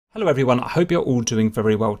Hello everyone, I hope you're all doing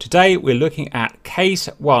very well. Today we're looking at Case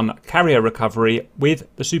 1 carrier recovery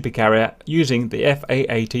with the Supercarrier using the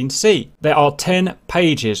FA-18C. There are 10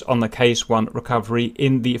 pages on the Case 1 recovery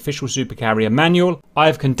in the official Supercarrier manual.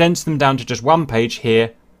 I've condensed them down to just one page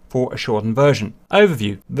here for a shortened version.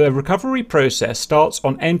 Overview. The recovery process starts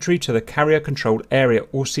on entry to the Carrier Controlled Area,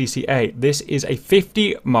 or CCA. This is a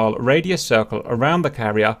 50-mile radius circle around the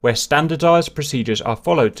carrier where standardized procedures are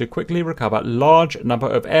followed to quickly recover large number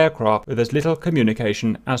of aircraft with as little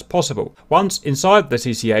communication as possible. Once inside the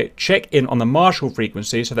CCA, check in on the Marshal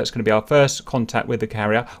frequency, so that's going to be our first contact with the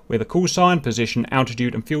carrier, with a call sign, position,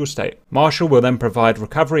 altitude and fuel state. Marshal will then provide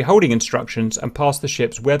recovery holding instructions and pass the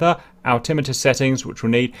ship's weather, altimeter settings, which we'll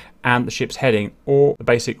need, and the ship's heading, or the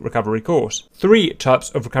basic recovery course. 3 types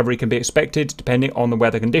of recovery can be expected depending on the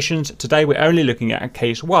weather conditions. Today we're only looking at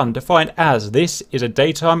Case 1, defined as this is a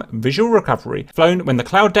daytime visual recovery flown when the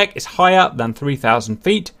cloud deck is higher than 3,000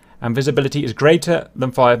 feet and visibility is greater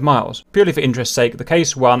than 5 miles. Purely for interest's sake, the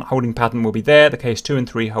Case 1 holding pattern will be there, the Case 2 and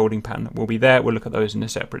 3 holding pattern will be there. We'll look at those in a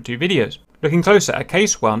separate 2 videos. Looking closer at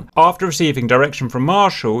Case 1, after receiving direction from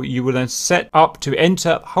Marshal, you will then set up to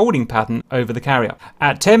enter holding pattern over the carrier.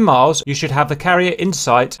 At 10 miles, you should have the carrier in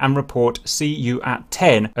sight and report "see you at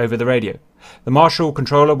 10" over the radio. The Marshal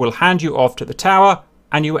controller will hand you off to the tower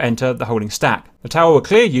and you enter the holding stack. The tower will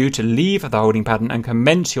clear you to leave the holding pattern and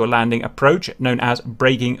commence your landing approach, known as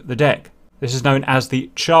breaking the deck. This is known as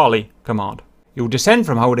the Charlie command. You will descend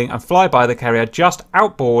from holding and fly by the carrier just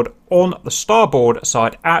outboard on the starboard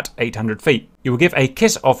side at 800 feet. You will give a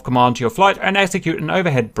kiss-off command to your flight and execute an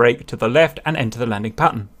overhead brake to the left and enter the landing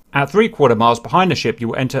pattern. At 3/4 miles behind the ship, you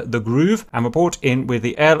will enter the groove and report in with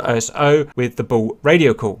the LSO with the bull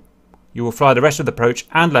radio call. You will fly the rest of the approach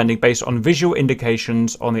and landing based on visual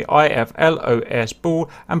indications on the IFLOS ball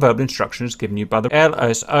and verbal instructions given you by the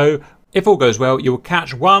LSO. If all goes well, you will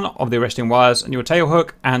catch one of the arresting wires and you will tail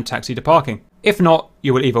hook and taxi to parking. If not,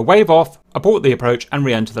 you will either wave off, abort the approach and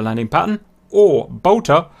re-enter the landing pattern, or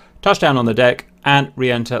bolter, touch down on the deck and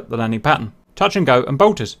re-enter the landing pattern. Touch and go and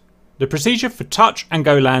bolters. The procedure for touch and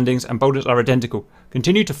go landings and bolters are identical.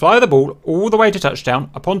 Continue to fly the ball all the way to touchdown.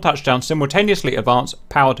 Upon touchdown, simultaneously advance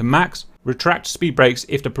power to max, retract speed brakes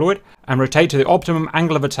if deployed, and rotate to the optimum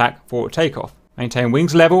angle of attack for takeoff. Maintain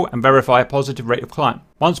wings level and verify a positive rate of climb.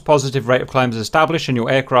 Once positive rate of climb is established and your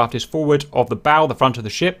aircraft is forward of the bow, the front of the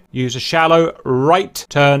ship, use a shallow right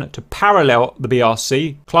turn to parallel the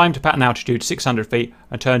BRC, climb to pattern altitude 600 feet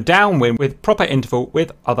and turn downwind with proper interval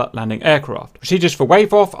with other landing aircraft. Procedures for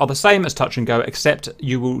wave off are the same as touch and go, except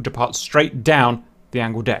you will depart straight down the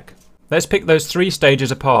angle deck. Let's pick those 3 stages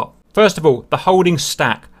apart. First of all, the holding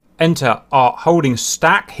stack. Enter our holding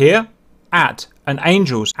stack here at an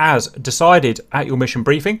Angels as decided at your mission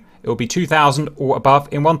briefing. It will be 2,000 or above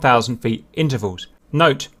in 1,000 feet intervals.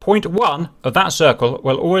 Note, point 1 of that circle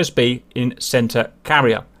will always be in center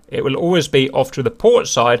carrier. It will always be off to the port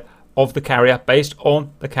side of the carrier based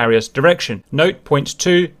on the carrier's direction. Note points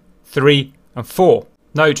 2, 3 and 4.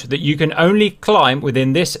 Note that you can only climb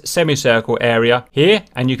within this semicircle area here,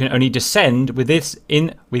 and you can only descend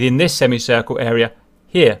within this semicircle area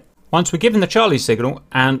here. Once we're given the Charlie signal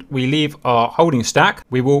and we leave our holding stack,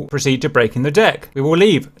 we will proceed to breaking the deck. We will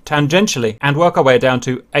leave tangentially and work our way down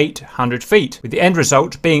to 800 feet, with the end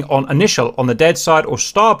result being on initial on the dead side or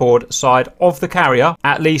starboard side of the carrier,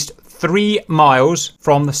 at least 3 miles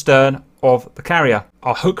from the stern of the carrier.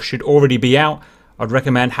 Our hook should already be out. I'd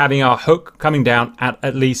recommend having our hook coming down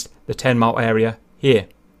at least the 10-mile area here.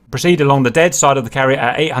 Proceed along the dead side of the carrier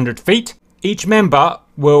at 800 feet. Each member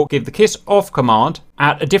will give the kiss-off command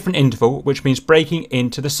at a different interval, which means breaking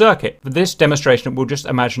into the circuit. For this demonstration, we'll just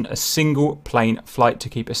imagine a single plane flight to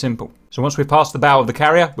keep it simple. So once we pass the bow of the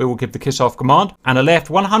carrier, we will give the kiss-off command and a left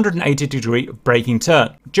 180-degree braking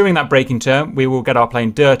turn. During that braking turn, we will get our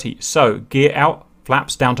plane dirty, so gear out,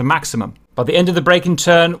 flaps down to maximum. By the end of the braking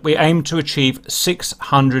turn, we aim to achieve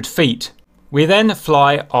 600 feet. We then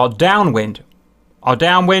fly our downwind. Our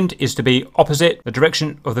downwind is to be opposite the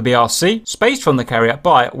direction of the BRC, spaced from the carrier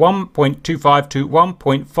by 1.25 to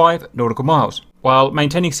 1.5 nautical miles. While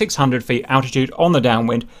maintaining 600 feet altitude on the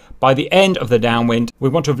downwind, by the end of the downwind, we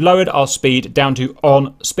want to have lowered our speed down to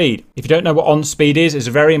on speed. If you don't know what on speed is, it's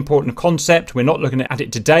a very important concept. We're not looking at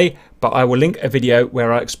it today, but I will link a video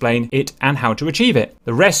where I explain it and how to achieve it.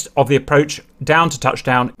 The rest of the approach down to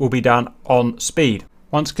touchdown will be done on speed.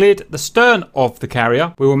 Once cleared the stern of the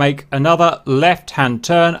carrier, we will make another left-hand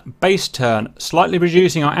turn, base turn, slightly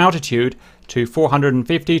reducing our altitude to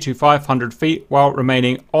 450 to 500 feet while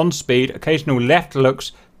remaining on speed, occasional left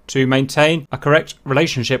looks to maintain a correct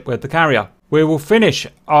relationship with the carrier. We will finish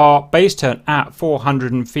our base turn at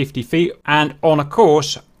 450 feet and on a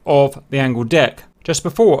course of the angled deck. Just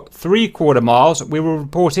before 3/4 miles, we will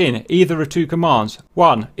report in either of two commands.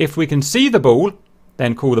 1, if we can see the ball,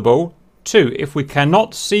 then call the ball. 2, if we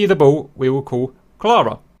cannot see the ball, we will call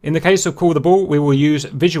Clara. In the case of call the ball, we will use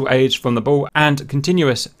visual aids from the ball and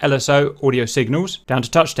continuous LSO audio signals down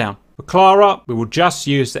to touchdown. For Clara, we will just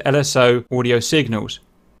use the LSO audio signals.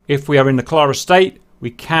 If we are in the Clara state, we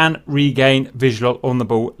can regain visual on the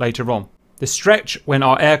ball later on. The stretch when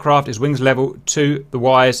our aircraft is wings level to the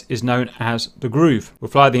wires is known as the groove. We'll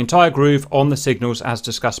fly the entire groove on the signals as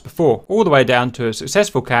discussed before, all the way down to a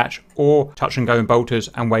successful catch or touch and go in bolters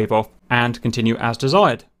and wave off and continue as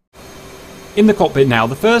desired. In the cockpit now,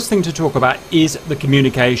 the first thing to talk about is the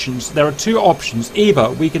communications. There are two options. Either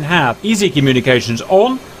we can have easy communications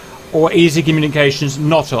on or easy communications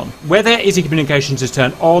not on. Whether easy communications is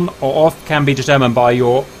turned on or off can be determined by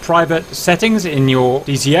your private settings in your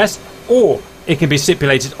DCS, or it can be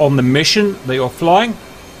stipulated on the mission that you're flying,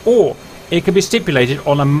 or it can be stipulated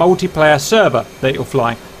on a multiplayer server that you're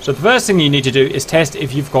flying. So the first thing you need to do is test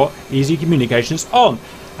if you've got easy communications on.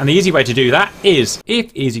 And the easy way to do that is,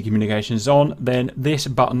 if easy communications is on, then this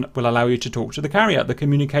button will allow you to talk to the carrier, the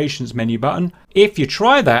communications menu button. If you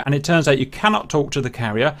try that and it turns out you cannot talk to the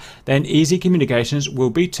carrier, then easy communications will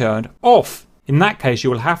be turned off. In that case,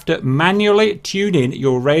 you will have to manually tune in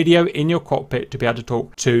your radio in your cockpit to be able to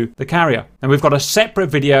talk to the carrier. And we've got a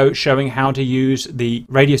separate video showing how to use the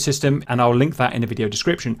radio system, and I'll link that in the video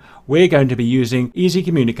description. We're going to be using easy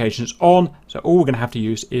communications on, so all we're going to have to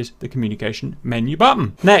use is the communication menu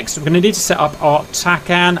button. Next, we're going to need to set up our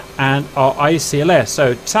TACAN and our ICLS.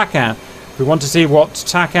 So TACAN, if we want to see what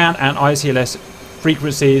TACAN and ICLS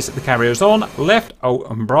frequencies the carrier is on, left Alt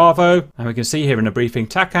and Bravo, and we can see here in the briefing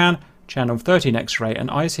TACAN channel 13 X-ray and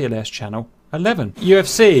ICLS channel 11.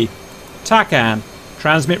 UFC, TACAN,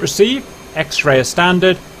 transmit receive, X-ray as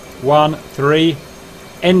standard, 1, 3,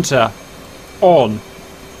 enter, on.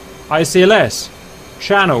 ICLS,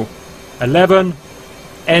 channel 11,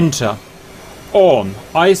 enter, on.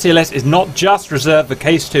 ICLS is not just reserved for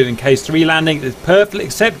case 2 and case 3 landings, it's perfectly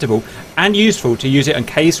acceptable and useful to use it on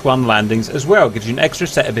case 1 landings as well. It gives you an extra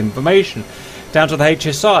set of information. Down to the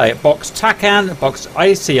HSI, box TACAN, box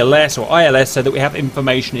ICLS or ILS, so that we have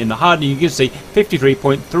information in the HUD, and you can see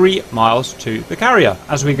 53.3 miles to the carrier.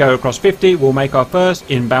 As we go across 50, we'll make our first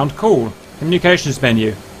inbound call. Communications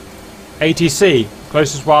menu, ATC,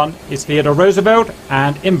 closest one is Theodore Roosevelt,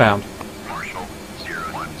 and inbound. Marshall 010,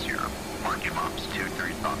 March Mops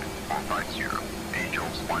 235, 450,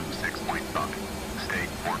 Angels 16.5, State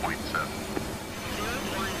 4.7.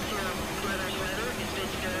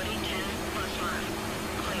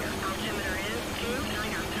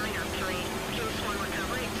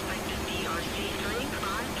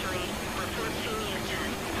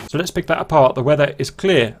 So let's pick that apart. The weather is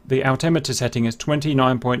clear. The altimeter setting is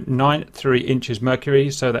 29.93 inches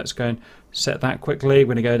mercury. So that's going to set that quickly.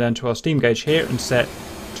 We're going to go down to our steam gauge here and set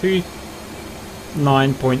to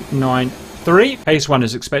 9.93. Case 1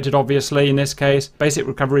 is expected, obviously, in this case. Basic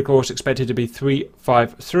recovery course expected to be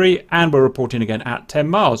 353, and we're reporting again at 10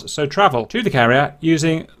 miles. So travel to the carrier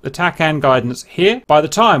using the TACAN guidance here. By the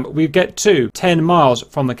time we get to 10 miles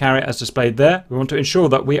from the carrier as displayed there, we want to ensure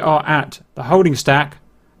that we are at the holding stack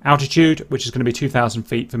altitude, which is going to be 2,000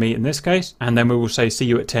 feet for me in this case, and then we will say see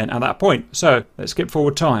you at 10 at that point. So let's skip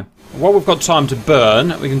forward time. While we've got time to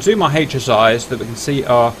burn, we can zoom our HSI so that we can see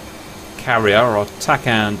our carrier or our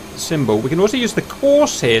TACAN symbol. We can also use the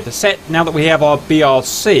course here to set, now that we have our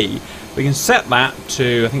BRC, we can set that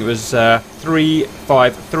to, I think it was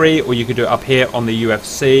 353, or you could do it up here on the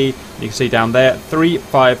UFC. You can see down there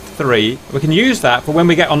 353. We can use that for when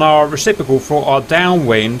we get on our reciprocal for our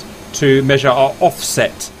downwind to measure our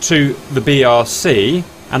offset to the BRC,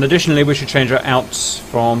 and additionally we should change our outs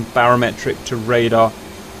from barometric to radar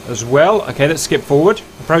as well. Okay, let's skip forward.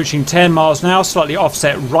 Approaching 10 miles now, slightly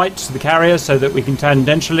offset right to the carrier so that we can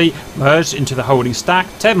tangentially merge into the holding stack.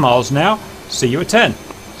 10 miles now, see you at 10. 010,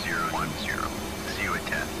 see you at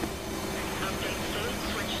 10.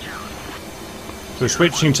 So we're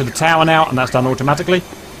switching to the tower now, and that's done automatically.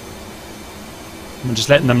 I'm just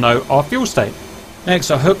letting them know our fuel state.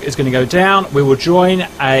 Next, our hook is going to go down. We will join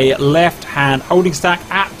a left-hand holding stack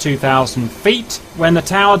at 2,000 feet. When the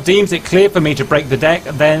tower deems it clear for me to break the deck,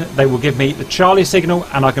 then they will give me the Charlie signal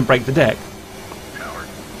and I can break the deck. Tower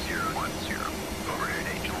 010, overhead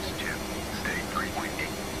Angels 2, state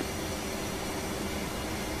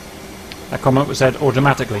 3.8. That comment was said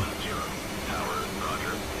automatically.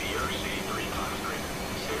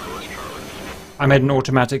 I made an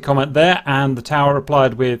automatic comment there, and the tower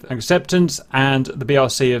replied with acceptance and the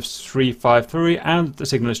BRC of 353 and the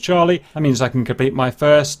signal is Charlie. That means I can complete my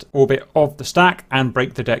first orbit of the stack and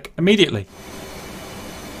break the deck immediately.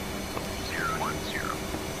 010.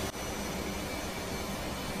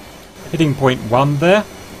 Hitting point 1 there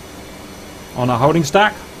on our holding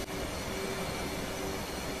stack.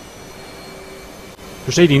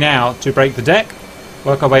 Proceeding now to break the deck.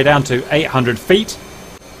 Work our way down to 800 feet.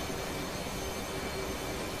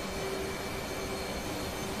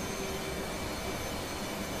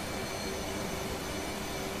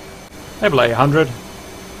 Level 800.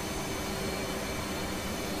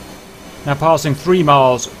 Now passing 3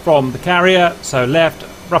 miles from the carrier, so left,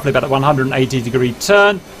 roughly about a 180-degree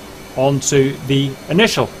turn onto the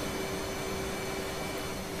initial.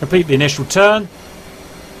 Complete the initial turn.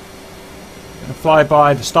 Going to fly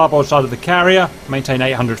by the starboard side of the carrier, maintain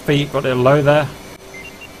 800 feet, got a little low there.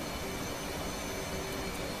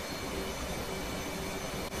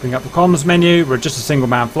 Bring up the comms menu. We're just a single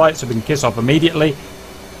man flight, so we can kiss off immediately.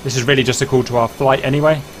 This is really just a call to our flight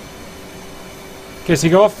anyway.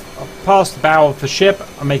 Kissing off, past the bow of the ship,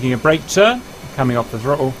 I'm making a brake turn, coming off the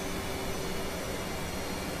throttle.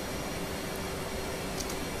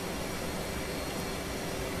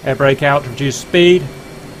 Air brake out to reduce speed.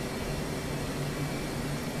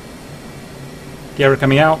 Gear are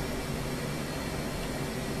coming out.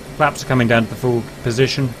 Flaps are coming down to the full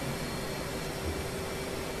position.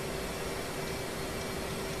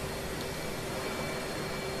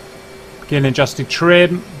 Begin adjusting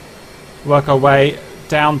trim. Work our way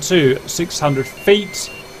down to 600 feet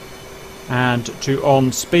and to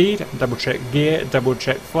on speed. Double check gear, double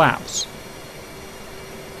check flaps.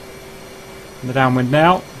 In the downwind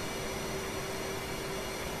now.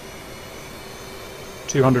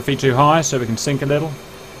 200 feet too high, so we can sink a little.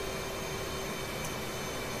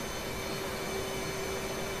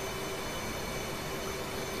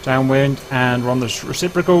 Downwind, and we're on the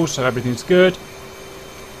reciprocal, so everything's good.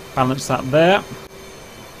 Balance that there.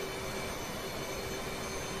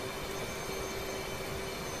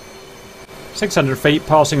 "600 feet,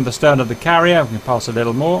 passing the stern of the carrier. We can pass a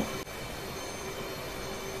little more.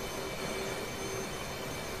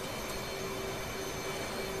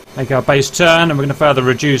 Make our base turn, and we're going to further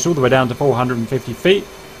reduce all the way down to 450 feet.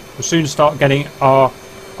 We'll soon start getting our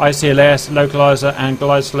ICLS, localizer, and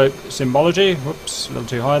glide slope symbology. Whoops, a little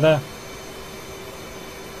too high there.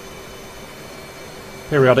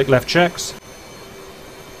 Periodic left checks.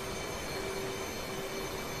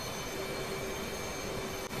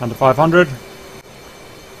 Under 500.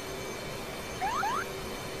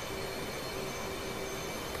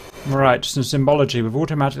 Right, some symbology. We've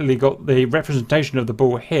automatically got the representation of the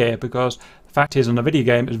ball here, because the fact is, on a video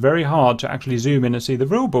game, it's very hard to actually zoom in and see the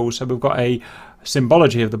real ball, so we've got a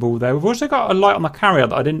symbology of the ball there. We've also got a light on the carrier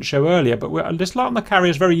that I didn't show earlier, but this light on the carrier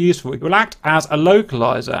is very useful. It will act as a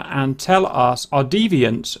localizer and tell us our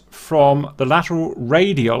deviance from the lateral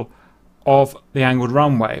radial of the angled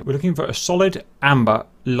runway. We're looking for a solid amber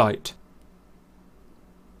light.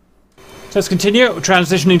 So let's continue. We're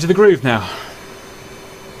transitioning to the groove now.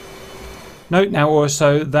 Note now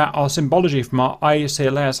also that our symbology from our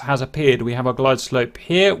ICLS has appeared. We have our glide slope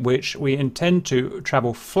here, which we intend to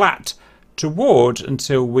travel flat towards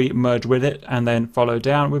until we merge with it and then follow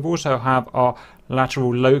down. We also have our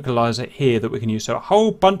lateral localizer here that we can use. So a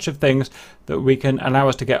whole bunch of things that we can allow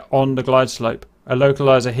us to get on the glide slope. A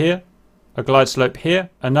localizer here, a glide slope here,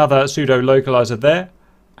 another pseudo localizer there,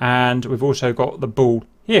 and we've also got the ball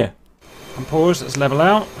here. And pause, let's level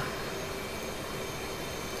out.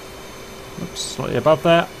 Oops, slightly above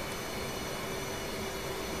there.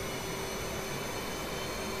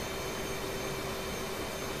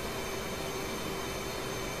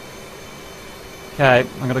 Okay,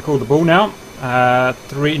 I'm going to call the ball now.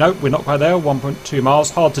 Nope, we're not quite there. 1.2 miles.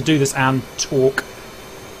 Hard to do this and talk,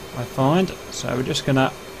 I find. So we're just going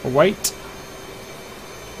to wait.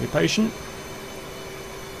 Be patient.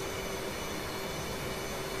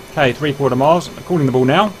 Okay, 3/4 miles. I'm calling the ball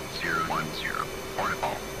now. 010. Port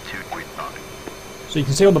ball 2.5. So you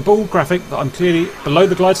can see on the ball graphic that I'm clearly below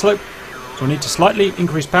the glide slope. So I need to slightly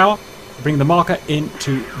increase power to bring the marker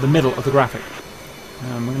into the middle of the graphic.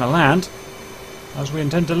 And we're going to land as we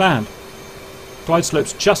intend to land. Glide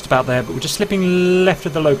slope's just about there, but we're just slipping left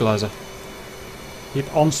of the localizer.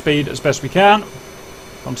 Keep on speed as best we can.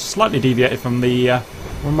 I'm slightly deviated from the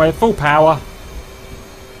runway at full power.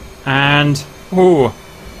 And, ooh,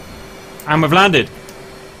 and we've landed.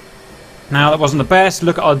 Now that wasn't the best.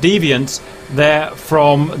 Look at our deviance there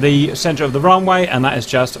from the centre of the runway, and that is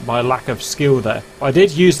just by lack of skill there. I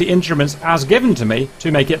did use the instruments as given to me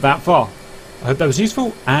to make it that far. I hope that was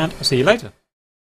useful, and I'll see you later.